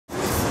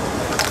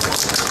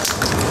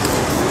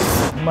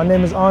My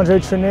name is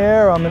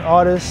Trenier. I'm an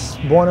artist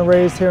born and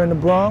raised here in the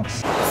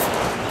Bronx.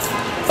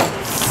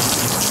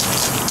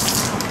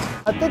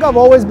 I think I've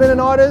always been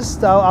an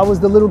artist. I was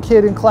the little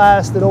kid in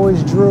class that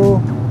always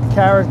drew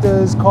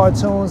characters,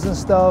 cartoons and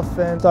stuff,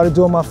 and started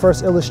doing my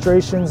first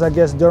illustrations, I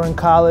guess, during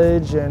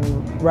college, and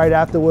right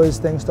afterwards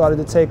things started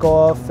to take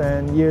off,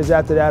 and years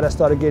after that I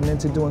started getting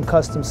into doing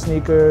custom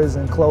sneakers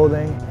and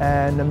clothing,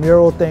 and the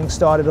mural thing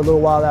started a little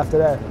while after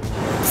that.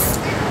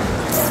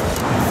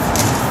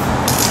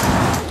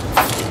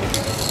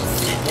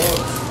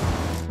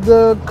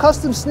 The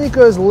custom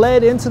sneakers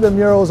led into the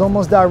murals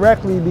almost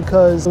directly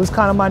because it was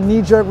kind of my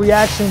knee-jerk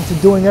reaction to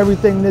doing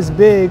everything this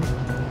big,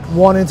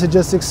 wanting to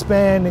just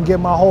expand and get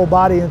my whole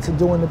body into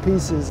doing the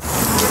pieces.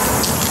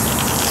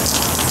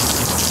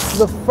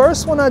 The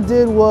first one I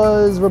did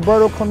was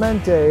Roberto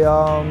Clemente.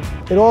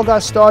 It all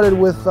got started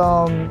with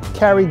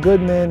Carrie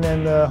Goodman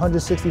and the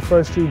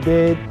 161st Street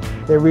bid.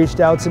 They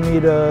reached out to me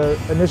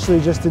initially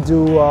just to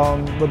do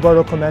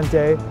Roberto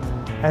Clemente.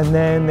 And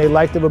then they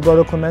liked the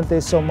Roberto Clemente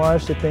so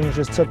much that things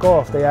just took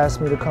off. They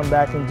asked me to come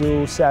back and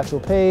do Satchel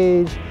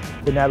Paige,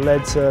 then that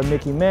led to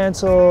Mickey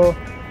Mantle,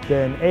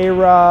 then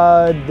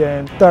A-Rod,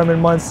 then Thurman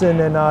Munson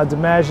and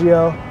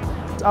DiMaggio.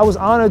 I was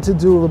honored to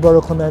do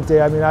Roberto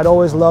Clemente. I mean, I'd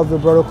always loved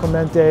Roberto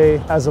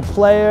Clemente as a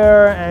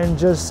player and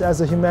just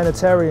as a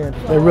humanitarian.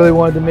 They really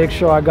wanted to make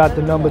sure I got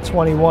the number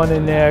 21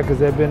 in there because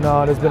there's been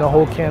a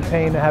whole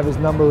campaign to have his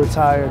number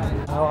retired.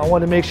 I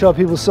wanted to make sure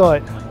people saw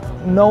it.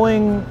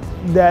 Knowing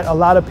that a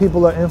lot of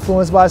people are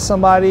influenced by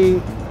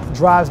somebody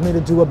drives me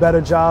to do a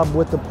better job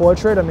with the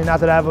portrait. I mean,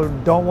 not that I ever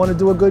don't want to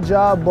do a good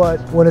job,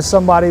 but when it's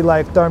somebody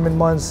like Thurman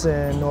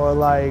Munson or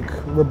like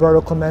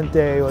Roberto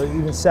Clemente or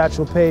even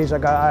Satchel Paige,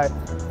 like I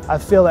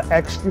feel an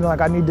extra,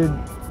 like I need to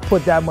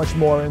put that much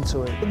more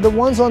into it. The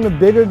ones on the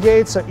bigger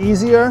gates are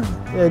easier.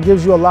 It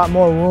gives you a lot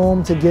more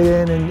room to get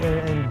in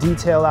and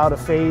detail out a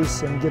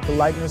face and get the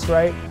likeness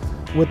right.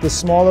 With the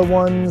smaller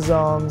ones,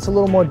 it's a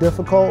little more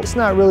difficult. It's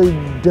not really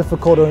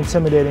difficult or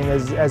intimidating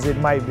as it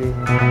might be.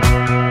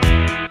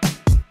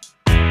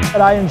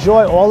 But I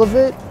enjoy all of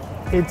it.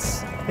 It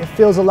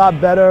feels a lot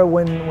better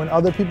when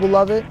other people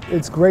love it.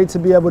 It's great to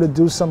be able to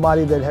do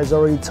somebody that has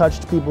already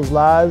touched people's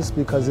lives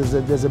because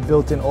there's a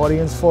built-in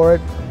audience for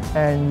it,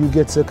 and you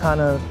get to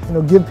kind of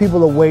give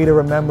people a way to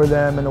remember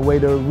them and a way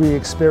to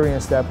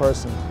re-experience that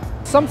person.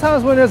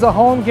 Sometimes when there's a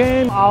home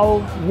game,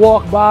 I'll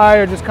walk by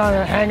or just kind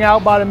of hang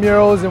out by the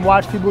murals and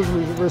watch people's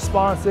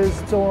responses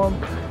to them,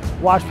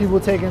 watch people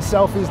taking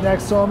selfies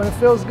next to them, and it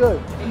feels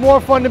good.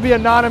 More fun to be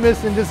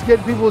anonymous and just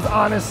get people's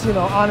honest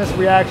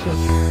reactions.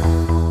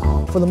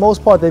 For the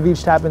most part, they've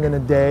each happened in a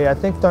day. I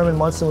think Thurman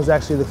Munson was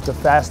actually the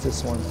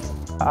fastest one.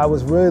 I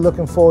was really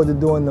looking forward to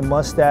doing the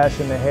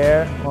mustache and the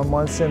hair on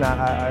Munson.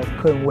 I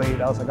couldn't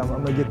wait. I was like, I'm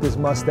gonna get this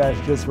mustache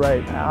just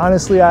right.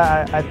 Honestly,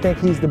 I think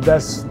he's the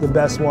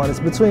best one.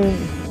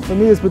 For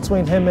me, it's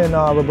between him and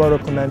Roberto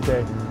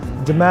Clemente.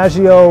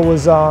 DiMaggio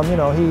was,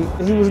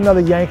 he was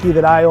another Yankee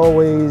that I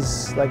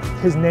always, like,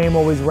 his name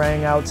always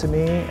rang out to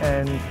me,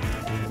 and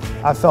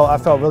I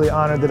felt really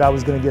honored that I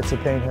was gonna get to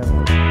paint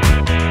him.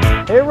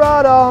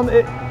 A-Rod,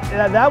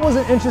 that was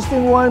an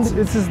interesting one.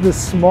 This is the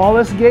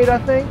smallest gate, I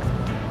think.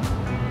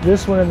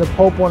 This one and the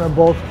Pope one are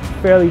both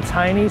fairly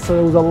tiny, so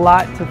there was a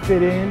lot to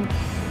fit in.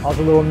 I was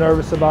a little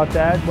nervous about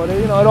that, but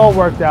it all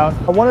worked out.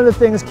 One of the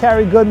things,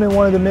 Carrie Goodman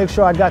wanted to make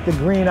sure I got the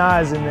green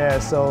eyes in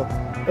there, so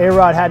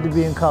A-Rod had to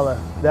be in color.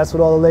 That's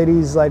what all the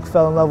ladies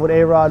fell in love with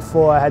A-Rod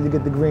for. I had to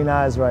get the green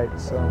eyes right,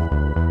 so.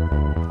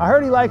 I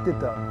heard he liked it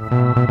though.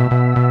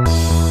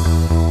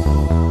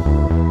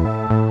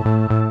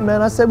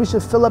 Man, I said we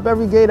should fill up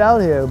every gate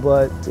out here,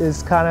 but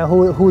it's kind of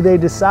who they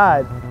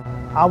decide.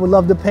 I would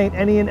love to paint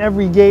any and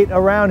every gate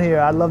around here.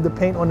 I'd love to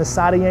paint on the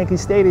side of Yankee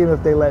Stadium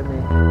if they let me.